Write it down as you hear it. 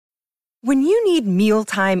When you need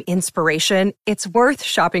mealtime inspiration, it's worth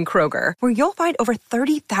shopping Kroger, where you'll find over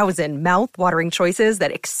 30,000 mouth-watering choices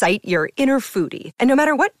that excite your inner foodie. And no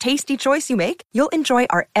matter what tasty choice you make, you'll enjoy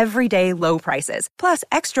our everyday low prices, plus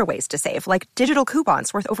extra ways to save, like digital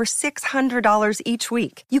coupons worth over $600 each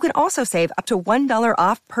week. You can also save up to $1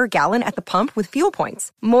 off per gallon at the pump with fuel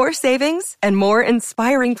points. More savings and more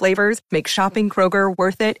inspiring flavors make shopping Kroger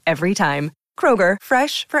worth it every time. Kroger,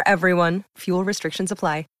 fresh for everyone. Fuel restrictions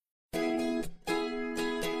apply.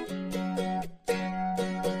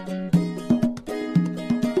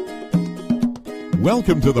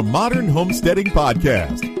 Welcome to the Modern Homesteading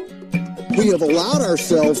Podcast. We have allowed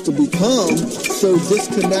ourselves to become so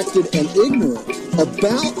disconnected and ignorant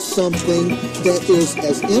about something that is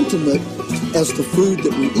as intimate as the food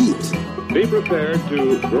that we eat. Be prepared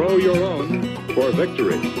to grow your own for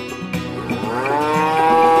victory.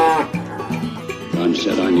 God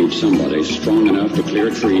said, I need somebody strong enough to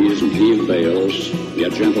clear trees and heave bales,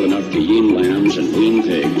 yet gentle enough to yean lambs and wean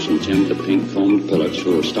pigs and tend the pink-combed pullets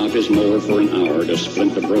who will stop his mower for an hour to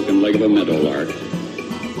splint the broken leg of a meadowlark.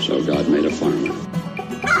 So God made a farmer.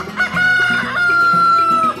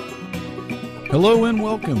 Hello and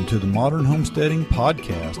welcome to the Modern Homesteading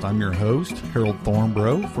Podcast. I'm your host, Harold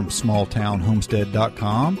Thornbrough from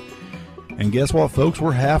smalltownhomestead.com. And guess what, folks?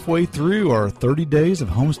 We're halfway through our 30 days of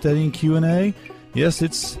homesteading Q&A. Yes,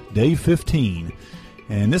 it's day 15.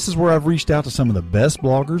 And this is where I've reached out to some of the best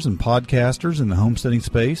bloggers and podcasters in the homesteading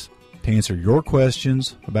space to answer your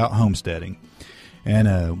questions about homesteading.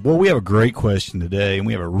 And, we have a great question today, and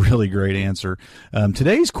we have a really great answer.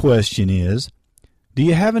 Today's question is, do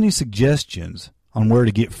you have any suggestions on where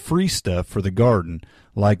to get free stuff for the garden,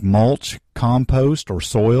 like mulch, compost, or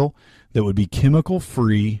soil that would be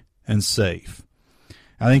chemical-free and safe?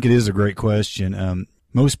 I think it is a great question.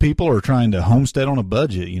 Most people are trying to homestead on a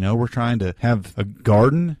budget. You know, we're trying to have a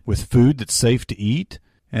garden with food that's safe to eat,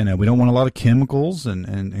 and we don't want a lot of chemicals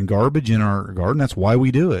and garbage in our garden. That's why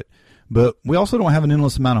we do it. But we also don't have an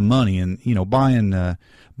endless amount of money, and, you know, buying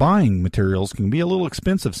materials can be a little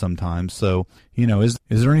expensive sometimes. So, you know, is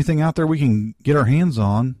there anything out there we can get our hands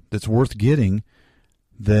on that's worth getting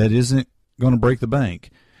that isn't going to break the bank?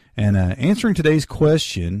 And answering today's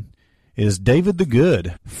question is David the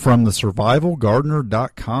Good from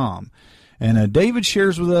thesurvivalgardener.com. And David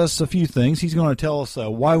shares with us a few things. He's going to tell us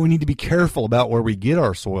why we need to be careful about where we get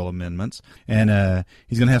our soil amendments. And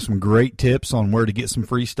he's going to have some great tips on where to get some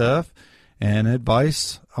free stuff and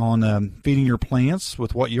advice on feeding your plants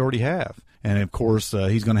with what you already have. And, of course,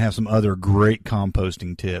 he's going to have some other great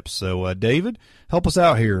composting tips. So, David, help us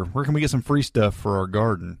out here. Where can we get some free stuff for our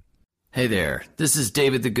garden? Hey there, this is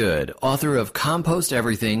David the Good, author of Compost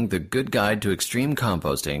Everything, The Good Guide to Extreme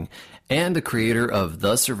Composting, and the creator of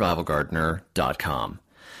thesurvivalgardener.com.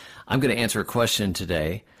 I'm going to answer a question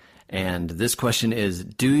today, and this question is,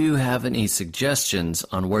 do you have any suggestions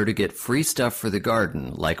on where to get free stuff for the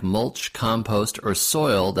garden, like mulch, compost, or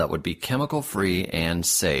soil that would be chemical-free and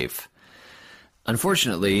safe?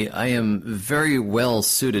 Unfortunately, I am very well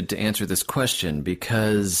suited to answer this question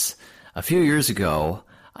because a few years ago,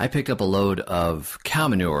 I picked up a load of cow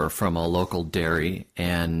manure from a local dairy,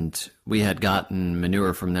 and we had gotten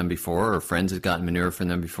manure from them before, or friends had gotten manure from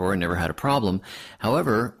them before and never had a problem.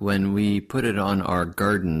 However, when we put it on our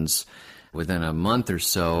gardens, within a month or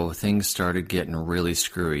so, things started getting really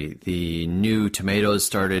screwy. The new tomatoes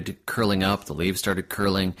started curling up, the leaves started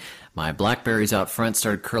curling, my blackberries out front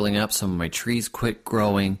started curling up, some of my trees quit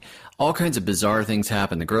growing. All kinds of bizarre things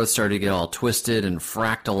happened. The growth started to get all twisted and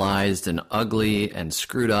fractalized and ugly and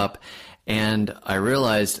screwed up. And I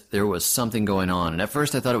realized there was something going on. And at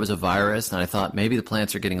first I thought it was a virus, and I thought maybe the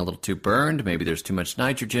plants are getting a little too burned, maybe there's too much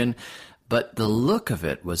nitrogen. But the look of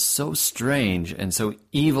it was so strange and so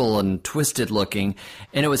evil and twisted looking,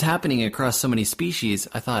 and it was happening across so many species.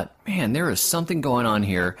 I thought, man, there is something going on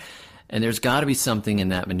here, and there's got to be something in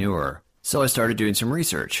that manure. So I started doing some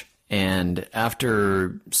research. And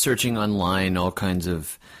after searching online all kinds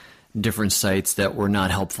of different sites that were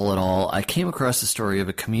not helpful at all, I came across the story of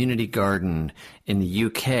a community garden in the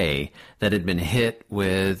UK that had been hit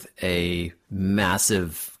with a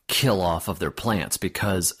massive kill-off of their plants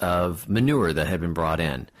because of manure that had been brought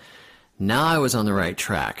in. Now I was on the right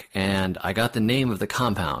track, and I got the name of the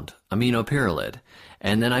compound, aminopyrrolid.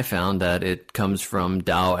 And then I found that it comes from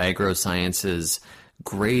Dow AgroSciences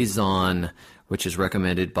Grazon, which is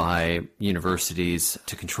recommended by universities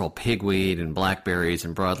to control pigweed and blackberries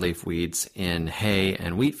and broadleaf weeds in hay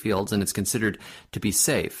and wheat fields, and it's considered to be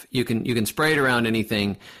safe. You can spray it around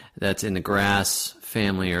anything that's in the grass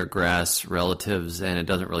family or grass relatives, and it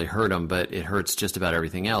doesn't really hurt them, but it hurts just about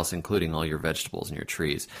everything else, including all your vegetables and your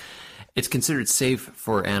trees. It's considered safe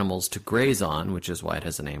for animals to graze on, which is why it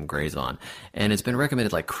has the name Graze On. And it's been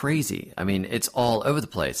recommended like crazy. I mean, it's all over the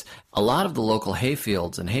place. A lot of the local hay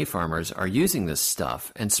fields and hay farmers are using this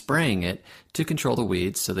stuff and spraying it to control the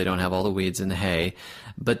weeds so they don't have all the weeds in the hay.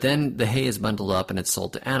 But then the hay is bundled up and it's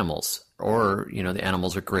sold to animals. Or, the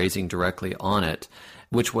animals are grazing directly on it,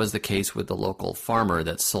 which was the case with the local farmer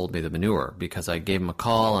that sold me the manure, because I gave him a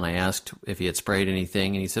call and I asked if he had sprayed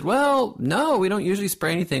anything, and he said, well, no, we don't usually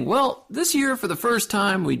spray anything. Well, this year for the first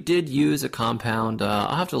time we did use a compound.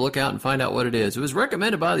 I'll have to look out and find out what it is. It was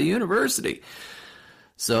recommended by the university.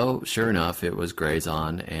 So sure enough, it was Graze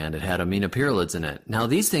On, and it had aminopyralids in it. Now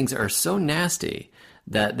these things are so nasty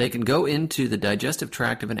that they can go into the digestive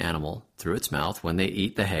tract of an animal through its mouth when they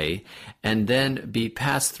eat the hay, and then be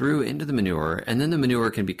passed through into the manure, and then the manure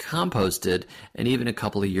can be composted, and even a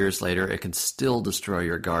couple of years later, it can still destroy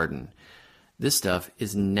your garden. This stuff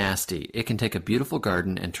is nasty. It can take a beautiful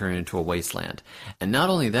garden and turn it into a wasteland. And not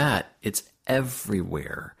only that, it's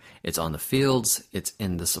everywhere. It's on the fields, it's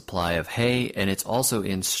in the supply of hay, and it's also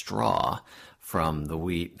in straw from the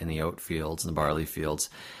wheat and the oat fields and the barley fields.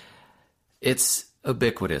 It's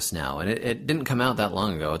ubiquitous now, and it didn't come out that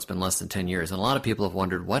long ago. It's been less than 10 years, and a lot of people have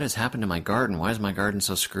wondered, what has happened to my garden? Why is my garden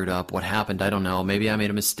so screwed up? What happened? I don't know. Maybe I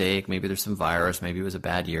made a mistake. Maybe there's some virus. Maybe it was a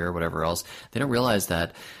bad year or whatever else. They don't realize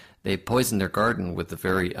that they poisoned their garden with the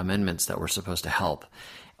very amendments that were supposed to help.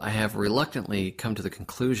 I have reluctantly come to the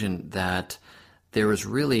conclusion that there is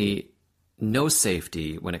really no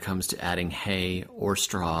safety when it comes to adding hay or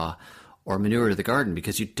straw or manure to the garden,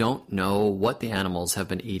 because you don't know what the animals have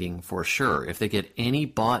been eating for sure. If they get any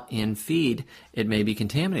bought-in feed, it may be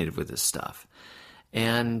contaminated with this stuff.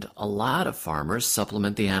 And a lot of farmers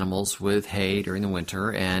supplement the animals with hay during the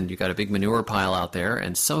winter, and you got a big manure pile out there,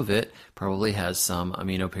 and some of it probably has some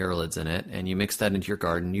aminopyralids in it, and you mix that into your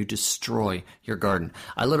garden, you destroy your garden.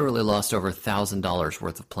 I literally lost over $1,000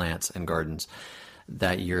 worth of plants and gardens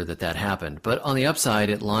that year that happened. But on the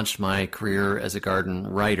upside, it launched my career as a garden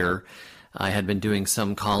writer. I had been doing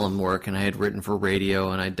some column work, and I had written for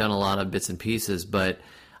radio, and I'd done a lot of bits and pieces, but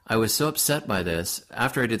I was so upset by this.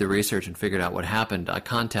 After I did the research and figured out what happened, I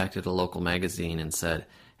contacted a local magazine and said,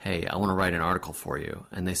 hey, I want to write an article for you.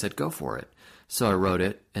 And they said, go for it. So I wrote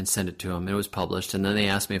it and sent it to them. It was published, and then they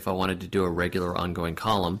asked me if I wanted to do a regular ongoing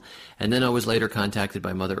column. And then I was later contacted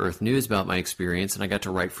by Mother Earth News about my experience, and I got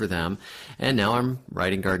to write for them. And now I'm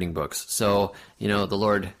writing gardening books. So, the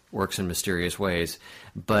Lord works in mysterious ways.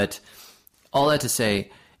 But all that to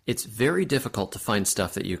say, it's very difficult to find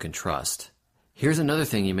stuff that you can trust. Here's another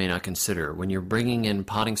thing you may not consider. When you're bringing in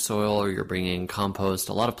potting soil or you're bringing in compost,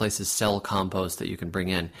 a lot of places sell compost that you can bring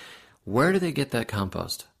in. Where do they get that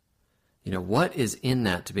compost? What is in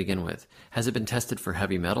that to begin with? Has it been tested for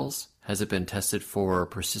heavy metals? Has it been tested for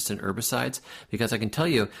persistent herbicides? Because I can tell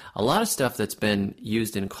you, a lot of stuff that's been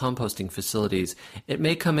used in composting facilities, it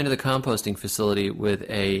may come into the composting facility with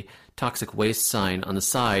a toxic waste sign on the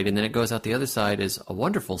side, and then it goes out the other side as a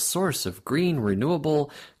wonderful source of green,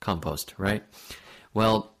 renewable compost, right?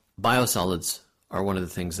 Well, biosolids are one of the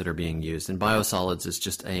things that are being used, and biosolids is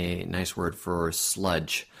just a nice word for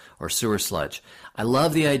sludge or sewer sludge. I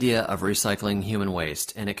love the idea of recycling human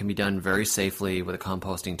waste, and it can be done very safely with a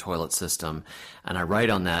composting toilet system, and I write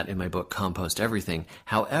on that in my book, Compost Everything.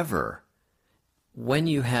 However, when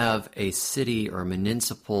you have a city or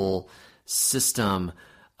municipal system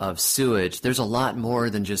of sewage, there's a lot more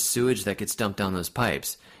than just sewage that gets dumped down those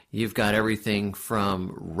pipes. You've got everything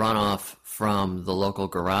from runoff from the local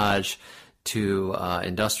garage to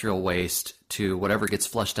industrial waste to whatever gets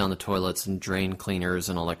flushed down the toilets and drain cleaners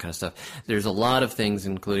and all that kind of stuff. There's a lot of things,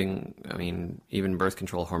 including, even birth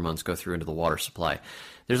control hormones go through into the water supply.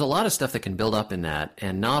 There's a lot of stuff that can build up in that,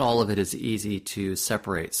 and not all of it is easy to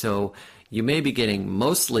separate. So you may be getting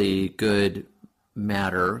mostly good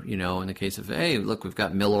matter, in the case of, hey, look, we've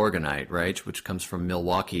got Milorganite, right, which comes from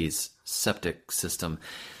Milwaukee's septic system.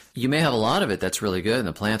 You may have a lot of it that's really good, and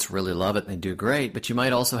the plants really love it, and they do great, but you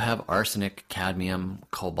might also have arsenic, cadmium,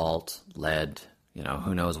 cobalt, lead,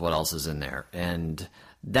 who knows what else is in there. And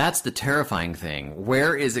that's the terrifying thing.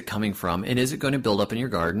 Where is it coming from, and is it going to build up in your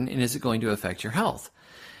garden, and is it going to affect your health?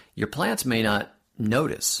 Your plants may not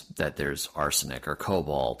notice that there's arsenic or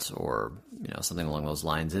cobalt or, something along those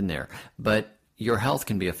lines in there, but your health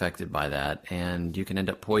can be affected by that, and you can end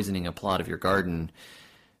up poisoning a plot of your garden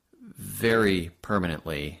very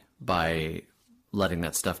permanently by letting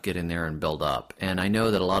that stuff get in there and build up. And I know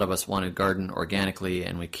that a lot of us want to garden organically,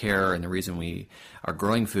 and we care, and the reason we are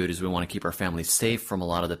growing food is we want to keep our families safe from a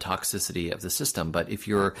lot of the toxicity of the system. But if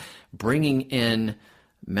you're bringing in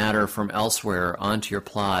matter from elsewhere onto your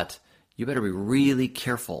plot, you better be really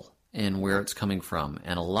careful in where it's coming from.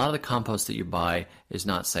 And a lot of the compost that you buy is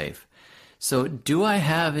not safe. So do I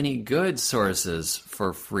have any good sources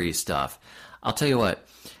for free stuff? I'll tell you what,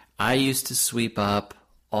 I used to sweep up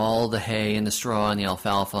all the hay and the straw and the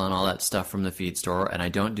alfalfa and all that stuff from the feed store, and I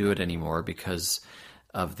don't do it anymore because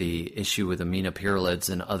of the issue with aminopyralids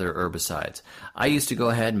and other herbicides. I used to go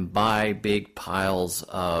ahead and buy big piles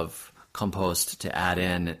of compost to add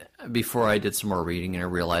in before I did some more reading, and I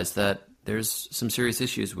realized that there's some serious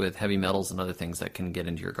issues with heavy metals and other things that can get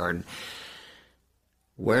into your garden.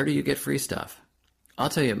 Where do you get free stuff? I'll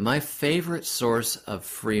tell you, my favorite source of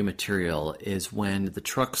free material is when the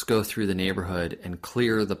trucks go through the neighborhood and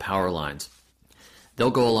clear the power lines. They'll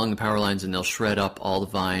go along the power lines and they'll shred up all the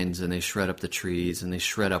vines and they shred up the trees and they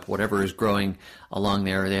shred up whatever is growing along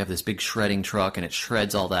there. They have this big shredding truck and it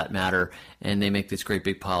shreds all that matter and they make these great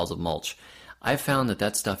big piles of mulch. I've found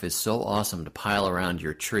that stuff is so awesome to pile around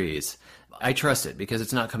your trees. I trust it because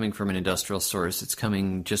it's not coming from an industrial source. It's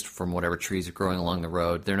coming just from whatever trees are growing along the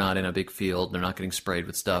road. They're not in a big field. They're not getting sprayed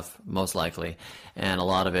with stuff, most likely. And a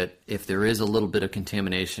lot of it, if there is a little bit of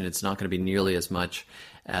contamination, it's not going to be nearly as much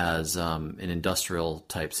as an industrial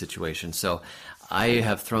type situation. So I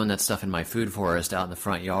have thrown that stuff in my food forest out in the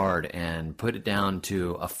front yard and put it down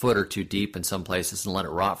to a foot or two deep in some places and let it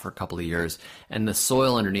rot for a couple of years. And the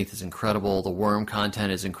soil underneath is incredible. The worm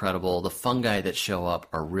content is incredible. The fungi that show up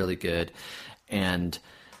are really good. And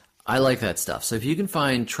I like that stuff. So if you can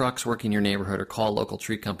find trucks working in your neighborhood or call local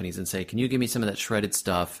tree companies and say, can you give me some of that shredded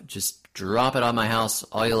stuff? Just drop it on my house,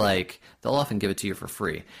 all you like. They'll often give it to you for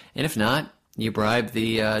free. And if not, you bribe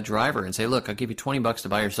the driver and say, look, I'll give you $20 to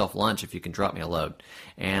buy yourself lunch if you can drop me a load.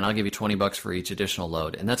 And I'll give you $20 for each additional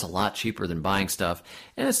load. And that's a lot cheaper than buying stuff.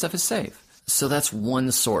 And that stuff is safe. So that's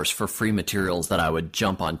one source for free materials that I would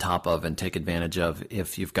jump on top of and take advantage of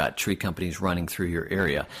if you've got tree companies running through your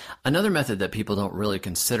area. Another method that people don't really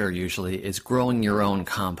consider usually is growing your own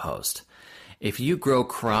compost. If you grow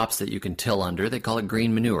crops that you can till under, they call it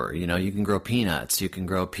green manure. You know, you can grow peanuts, you can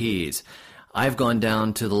grow peas. I've gone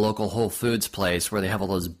down to the local Whole Foods place where they have all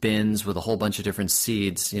those bins with a whole bunch of different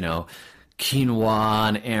seeds, you know, quinoa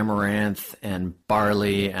and amaranth and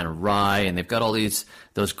barley and rye, and they've got all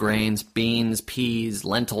those grains, beans, peas,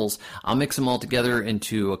 lentils. I'll mix them all together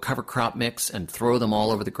into a cover crop mix and throw them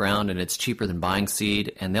all over the ground, and it's cheaper than buying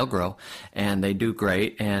seed, and they'll grow, and they do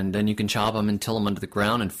great, and then you can chop them and till them under the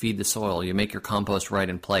ground and feed the soil. You make your compost right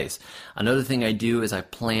in place. Another thing I do is I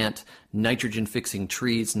plant nitrogen-fixing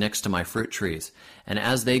trees next to my fruit trees. And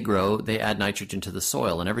as they grow, they add nitrogen to the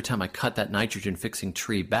soil. And every time I cut that nitrogen-fixing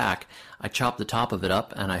tree back, I chop the top of it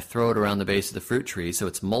up and I throw it around the base of the fruit tree. So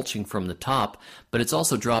it's mulching from the top, but it's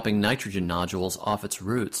also dropping nitrogen nodules off its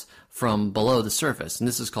roots from below the surface. And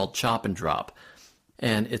this is called chop and drop.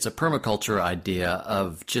 And it's a permaculture idea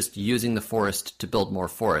of just using the forest to build more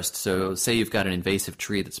forest. So say you've got an invasive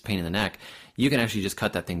tree that's a pain in the neck, you can actually just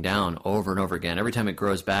cut that thing down over and over again. Every time it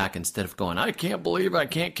grows back, instead of going, I can't believe I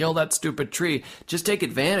can't kill that stupid tree, just take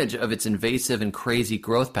advantage of its invasive and crazy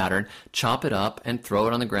growth pattern, chop it up, and throw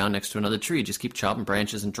it on the ground next to another tree. Just keep chopping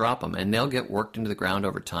branches and drop them, and they'll get worked into the ground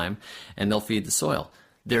over time, and they'll feed the soil.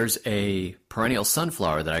 There's a perennial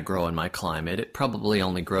sunflower that I grow in my climate. It probably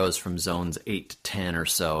only grows from zones 8 to 10 or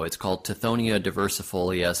so. It's called Tithonia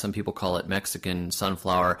diversifolia. Some people call it Mexican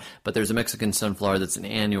sunflower, but there's a Mexican sunflower that's an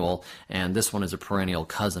annual, and this one is a perennial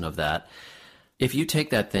cousin of that. If you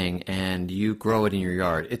take that thing and you grow it in your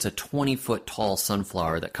yard, it's a 20-foot tall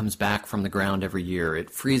sunflower that comes back from the ground every year.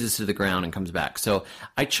 It freezes to the ground and comes back. So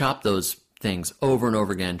I chop those things over and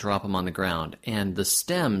over again, drop them on the ground, and the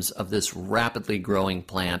stems of this rapidly growing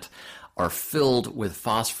plant are filled with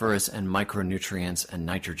phosphorus and micronutrients and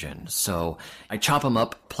nitrogen. So I chop them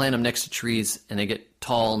up, plant them next to trees, and they get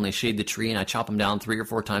tall and they shade the tree, and I chop them down 3 or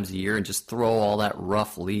 4 times a year and just throw all that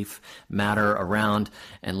rough leaf matter around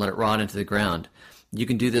and let it rot into the ground. You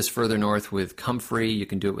can do this further north with comfrey. You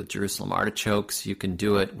can do it with Jerusalem artichokes. You can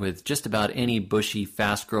do it with just about any bushy,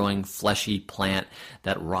 fast-growing, fleshy plant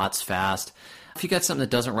that rots fast. If you got something that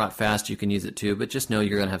doesn't rot fast, you can use it too, but just know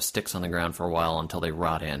you're going to have sticks on the ground for a while until they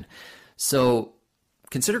rot in. So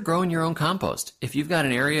consider growing your own compost. If you've got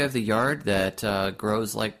an area of the yard that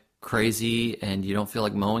grows like crazy and you don't feel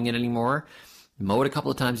like mowing it anymore, mow it a couple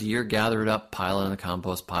of times a year, gather it up, pile it in the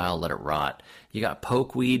compost pile, let it rot. You got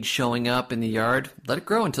pokeweed showing up in the yard, let it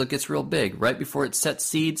grow until it gets real big. Right before it sets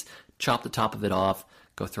seeds, chop the top of it off,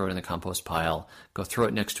 go throw it in the compost pile, go throw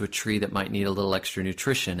it next to a tree that might need a little extra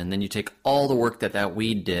nutrition, and then you take all the work that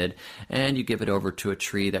weed did and you give it over to a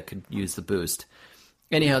tree that could use the boost.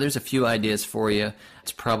 Anyhow, there's a few ideas for you.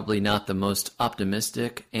 It's probably not the most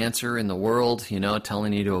optimistic answer in the world,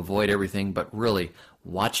 telling you to avoid everything, but really,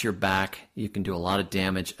 Watch your back. You can do a lot of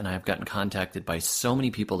damage, and I've gotten contacted by so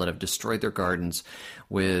many people that have destroyed their gardens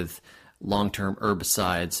with long-term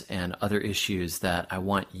herbicides and other issues that I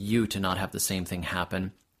want you to not have the same thing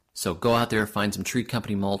happen. So go out there, find some Tree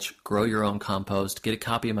Company mulch, grow your own compost, get a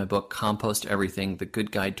copy of my book, Compost Everything, The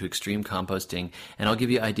Good Guide to Extreme Composting, and I'll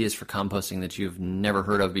give you ideas for composting that you've never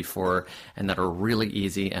heard of before and that are really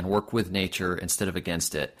easy and work with nature instead of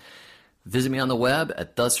against it. Visit me on the web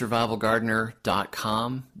at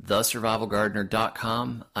thesurvivalgardener.com,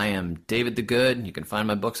 thesurvivalgardener.com. I am David the Good. You can find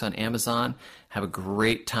my books on Amazon. Have a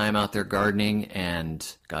great time out there gardening, and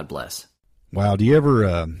God bless. Wow, do you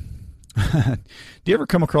ever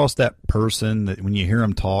come across that person that when you hear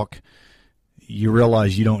them talk, you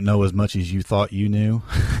realize you don't know as much as you thought you knew?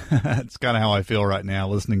 That's kind of how I feel right now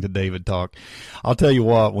listening to David talk. I'll tell you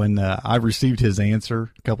what, when I received his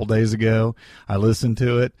answer a couple days ago, I listened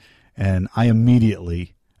to it, and I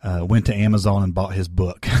immediately went to Amazon and bought his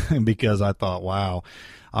book because I thought, wow,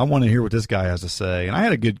 I want to hear what this guy has to say. And I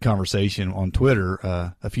had a good conversation on Twitter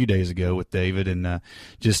a few days ago with David, and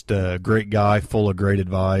just a great guy full of great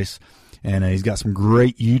advice. And he's got some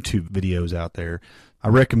great YouTube videos out there. I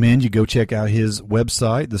recommend you go check out his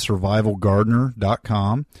website,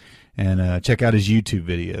 thesurvivalgardener.com, and check out his YouTube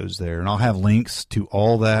videos there. And I'll have links to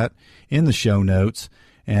all that in the show notes.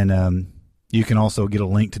 And you can also get a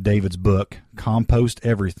link to David's book, Compost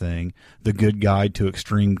Everything, The Good Guide to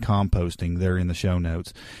Extreme Composting, there in the show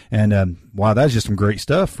notes. And wow, that's just some great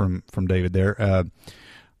stuff from David there.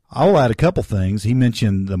 I'll add a couple things. He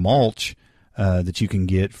mentioned the mulch that you can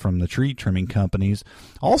get from the tree trimming companies.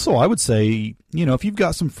 Also, I would say, if you've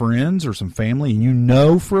got some friends or some family and you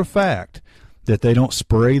know for a fact that they don't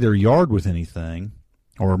spray their yard with anything,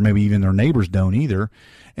 or maybe even their neighbors don't either,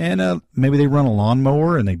 and maybe they run a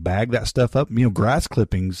lawnmower and they bag that stuff up. Grass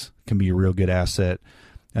clippings can be a real good asset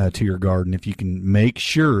to your garden if you can make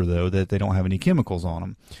sure, though, that they don't have any chemicals on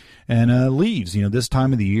them. And leaves, this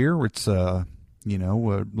time of the year, it's, a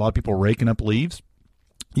lot of people are raking up leaves.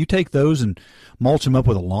 You take those and mulch them up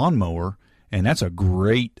with a lawnmower, and that's a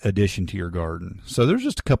great addition to your garden. So there's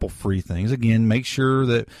just a couple free things. Again, make sure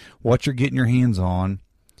that what you're getting your hands on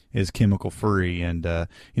is chemical free. And, I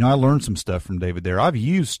learned some stuff from David there. I've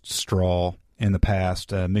used straw in the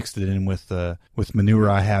past, mixed it in with manure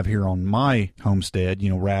I have here on my homestead,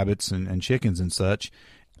 rabbits and chickens and such.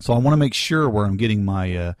 So I want to make sure where I'm getting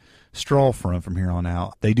my straw from here on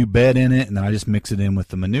out. They do bed in it, and then I just mix it in with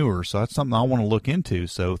the manure. So that's something I want to look into.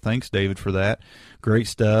 So thanks, David, for that. Great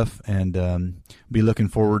stuff, and be looking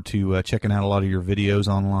forward to checking out a lot of your videos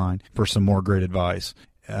online for some more great advice.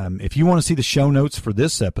 If you want to see the show notes for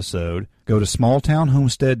this episode, go to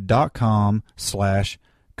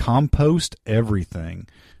smalltownhomestead.com/composteverything.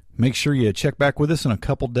 Make sure you check back with us in a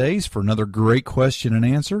couple days for another great question and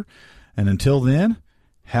answer. And until then,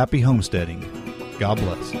 happy homesteading. God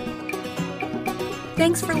bless.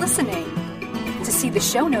 Thanks for listening. To see the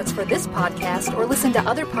show notes for this podcast or listen to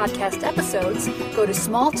other podcast episodes, go to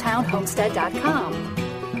smalltownhomestead.com.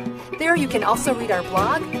 There you can also read our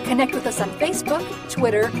blog, connect with us on Facebook,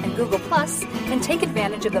 Twitter, and Google+, and take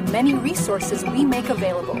advantage of the many resources we make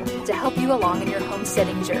available to help you along in your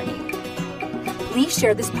homesteading journey. Please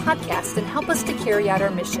share this podcast and help us to carry out our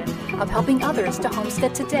mission of helping others to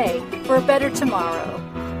homestead today for a better tomorrow.